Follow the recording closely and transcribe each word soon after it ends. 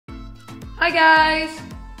Hi guys!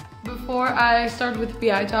 Before I start with the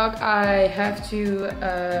PI talk, I have to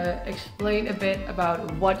explain a bit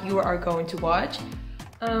about what you are going to watch.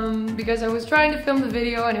 Because I was trying to film the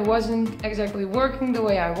video and it wasn't exactly working the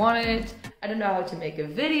way I wanted it. I don't know how to make a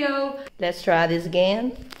video. Let's try this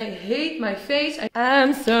again. I hate my face.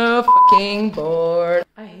 I'm so fucking bored.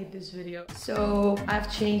 I hate this video. So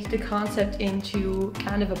I've changed the concept into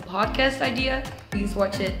kind of a podcast idea. Please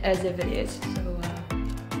watch it as if it is. So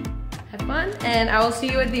have fun and I will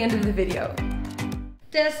see you at the end of the video.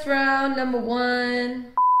 Test round number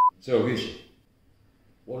 1. So Guusje,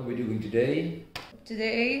 what are we doing today?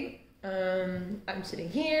 Today I'm sitting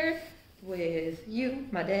here with you,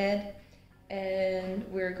 my dad, and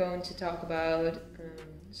we're going to talk about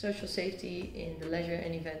social safety in the leisure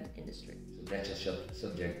and event industry. So that's a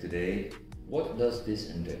subject today. What does this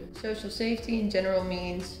entail? Social safety in general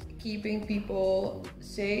means keeping people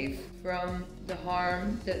safe from the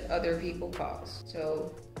harm that other people cause.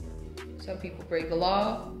 So some people break the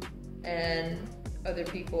law and other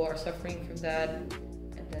people are suffering from that,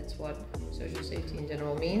 and that's what social safety in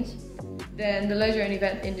general means. Then the leisure and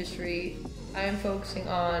event industry I am focusing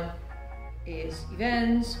on is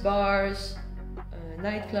events, bars,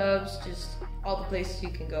 nightclubs, just all the places you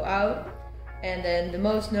can go out. And then the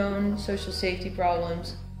most known social safety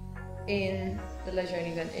problems in the leisure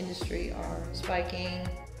and event industry are spiking,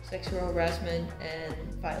 sexual harassment, and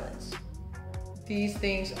violence. These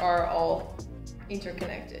things are all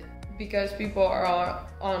interconnected. Because people are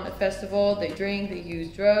on a festival, they drink, they use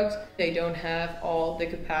drugs, they don't have all the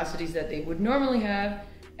capacities that they would normally have,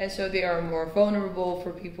 and so they are more vulnerable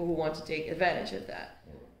for people who want to take advantage of that.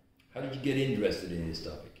 How did you get interested in this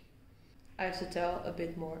topic? I have to tell a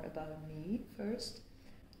bit more about me first.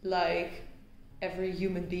 Like every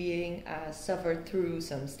human being, I suffered through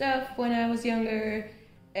some stuff when I was younger,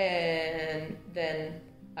 and then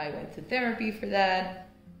I went to therapy for that,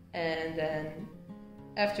 and then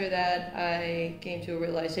after that I came to a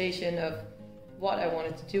realization of what I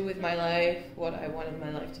wanted to do with my life, what I wanted my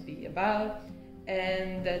life to be about,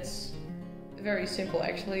 and that's very simple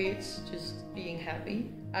actually. It's just being happy.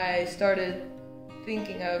 I started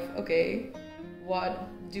thinking of, okay, what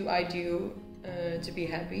do I do to be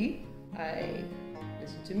happy? I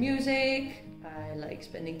listen to music, I like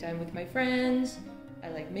spending time with my friends, I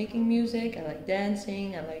like making music, I like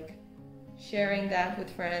dancing, I like sharing that with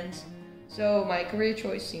friends. So my career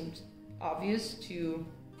choice seemed obvious, to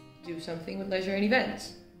do something with leisure and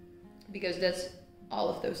events, because that's all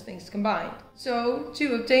of those things combined. So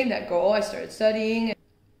to obtain that goal, I started studying.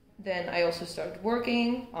 Then I also started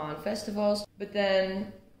working on festivals. But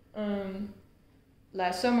then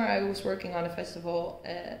last summer I was working on a festival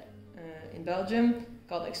in Belgium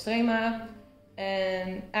called Extrema.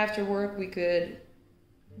 And after work we could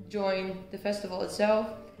join the festival itself.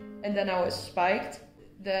 And then I was spiked.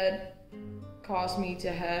 That caused me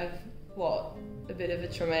to have, well, a bit of a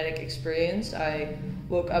traumatic experience. I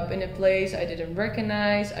woke up in a place I didn't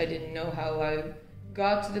recognize. I didn't know how I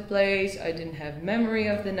got to the place. I didn't have memory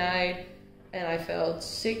of the night, and I felt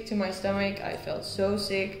sick to my stomach. I felt so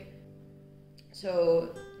sick.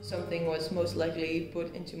 So something was most likely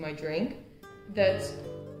put into my drink that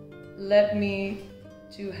led me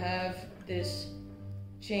to have this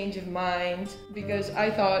change of mind, because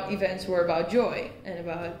I thought events were about joy and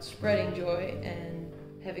about spreading joy and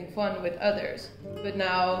having fun with others. But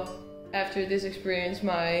now, after this experience,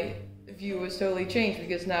 my view was totally changed,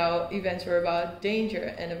 because now events were about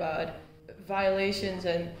danger and about violations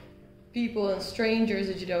and people and strangers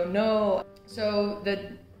that you don't know. So that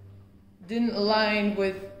didn't align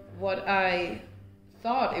with what I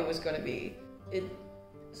thought it was going to be. It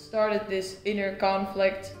started this inner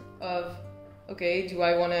conflict of, okay, do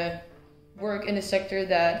I want to work in a sector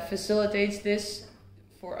that facilitates this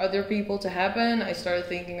for other people to happen? I started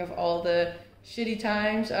thinking of all the shitty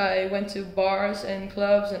times I went to bars and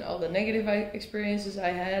clubs and all the negative experiences I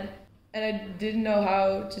had, and I didn't know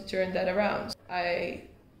how to turn that around. I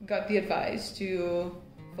got the advice to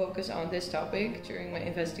focus on this topic during my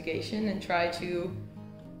investigation and try to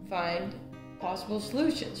find possible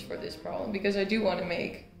solutions for this problem, because I do want to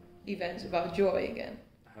make events about joy again.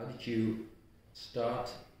 How did you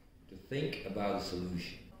start to think about a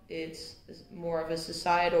solution? It's more of a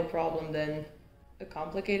societal problem than a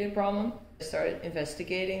complicated problem. I started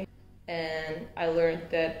investigating and I learned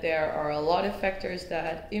that there are a lot of factors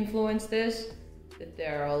that influence this, that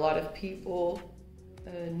there are a lot of people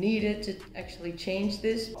needed to actually change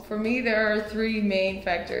this. For me, there are 3 main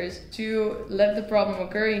factors. To let the problem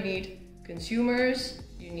occur, you need consumers,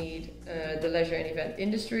 you need the leisure and event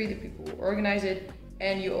industry, the people who organize it,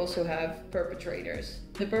 and you also have perpetrators.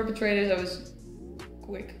 The perpetrators, I was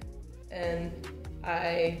quick and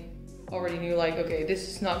I already knew like, okay, this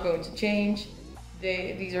is not going to change.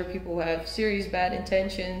 These are people who have serious bad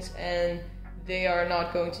intentions, and they are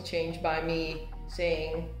not going to change by me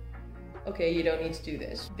saying, okay, you don't need to do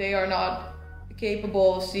this. They are not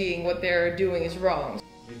capable of seeing what they're doing is wrong.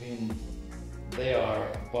 You mean they are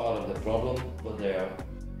part of the problem, but they are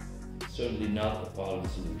certainly not a part of the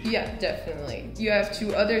solution? Yeah, definitely. You have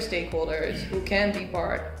two other stakeholders who can be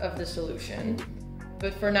part of the solution,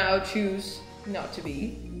 but for now choose not to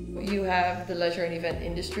be. You have the leisure and event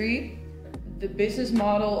industry. The business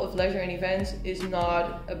model of leisure and events is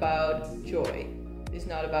not about joy. It's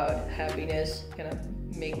not about happiness, kind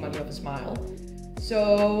of make money off a smile.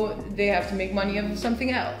 So they have to make money off of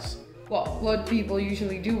something else. Well, what people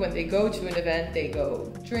usually do when they go to an event, they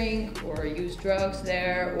go drink or use drugs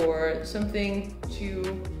there or something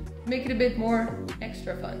to make it a bit more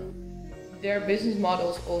extra fun. Their business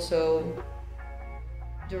model is also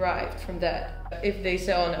derived from that. If they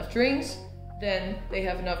sell enough drinks, then they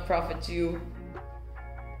have enough profit to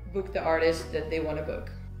book the artist that they want to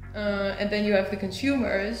book. And then you have the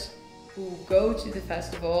consumers who go to the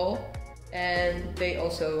festival and they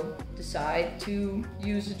also decide to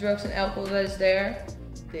use the drugs and alcohol that is there.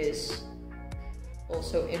 This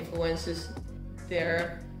also influences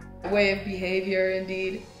their way of behavior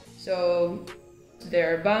indeed. So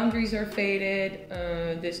their boundaries are faded.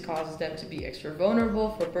 This causes them to be extra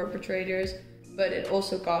vulnerable for perpetrators, but it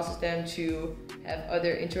also causes them to have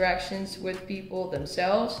other interactions with people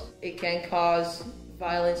themselves. It can cause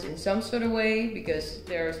violence in some sort of way because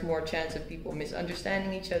there's more chance of people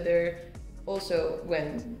misunderstanding each other. Also,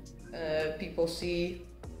 when people see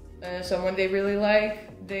someone they really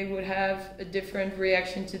like, they would have a different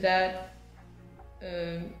reaction to that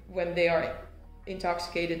when they are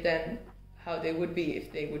intoxicated than how they would be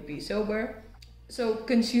if they would be sober. So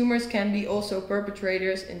consumers can be also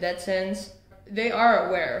perpetrators in that sense. They are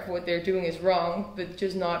aware of what they're doing is wrong, but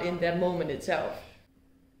just not in that moment itself.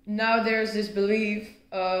 Now there's this belief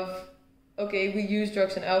of, okay, we use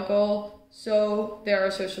drugs and alcohol, so there are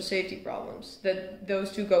social safety problems, that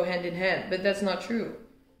those two go hand in hand, but that's not true.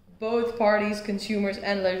 Both parties, consumers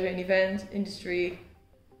and leisure and event industry,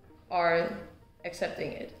 are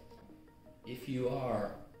accepting it. If you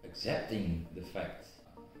are accepting the fact,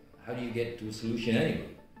 how do you get to a solution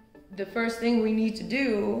anyway? The first thing we need to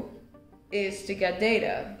do is to get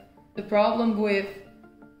data. The problem with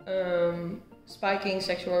spiking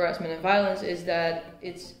sexual harassment and violence is that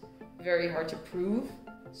it's very hard to prove.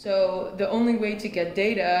 So the only way to get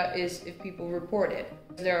data is if people report it.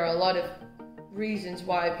 There are a lot of reasons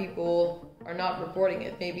why people are not reporting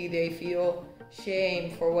it. Maybe they feel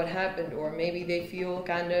shame for what happened, or maybe they feel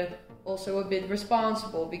kind of also a bit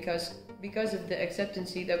responsible because of the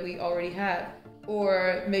acceptancy that we already have.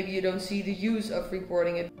 Or maybe you don't see the use of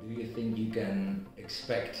reporting it. Do you think you can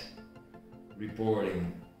expect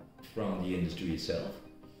reporting from the industry itself?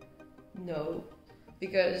 No,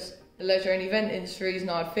 because the leisure and event industry is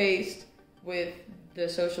not faced with the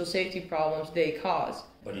social safety problems they cause.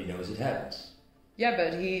 But he knows it happens. Yeah,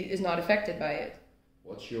 but he is not affected by it.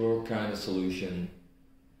 What's your kind of solution,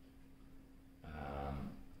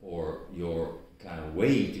 or your kind of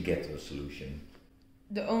way to get to a solution?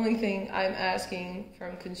 The only thing I'm asking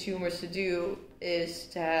from consumers to do is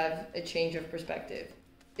to have a change of perspective.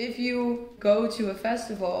 If you go to a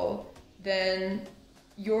festival, then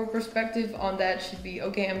your perspective on that should be,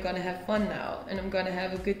 okay, I'm gonna have fun now and I'm gonna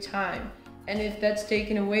have a good time. And if that's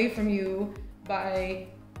taken away from you by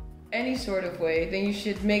any sort of way, then you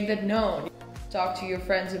should make that known. Talk to your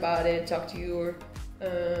friends about it, talk to your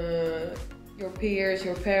peers,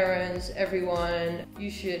 your parents, everyone.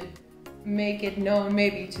 You should make it known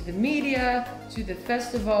maybe to the media, to the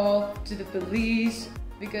festival, to the police,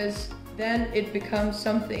 because then it becomes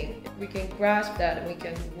something. We can grasp that and we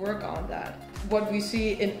can work on that. What we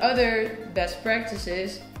see in other best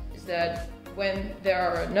practices is that when there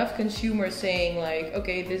are enough consumers saying like,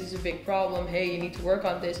 okay, this is a big problem, hey, you need to work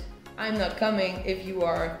on this, I'm not coming if you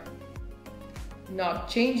are not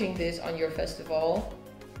changing this on your festival,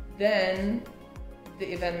 then the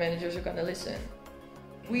event managers are gonna listen.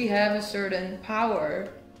 We have a certain power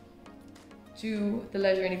to the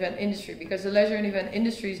leisure and event industry, because the leisure and event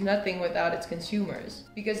industry is nothing without its consumers.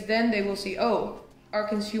 Because then they will see, oh, our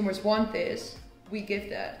consumers want this, we give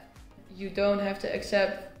that. You don't have to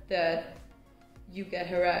accept that you get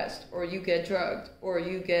harassed, or you get drugged, or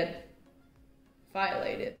you get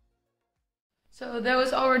violated. So that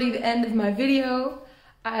was already the end of my video.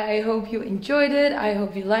 I hope you enjoyed it, I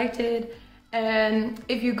hope you liked it, and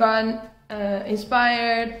if you got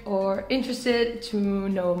inspired or interested to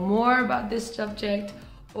know more about this subject,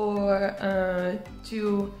 or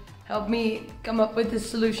to help me come up with this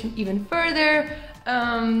solution even further,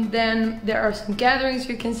 then there are some gatherings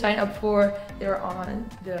you can sign up for. They're on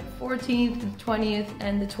the 14th, the 20th,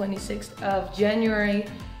 and the 26th of January.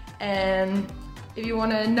 And if you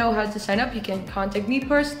want to know how to sign up, you can contact me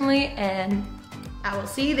personally, and I will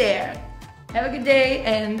see you there. Have a good day,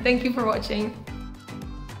 and thank you for watching.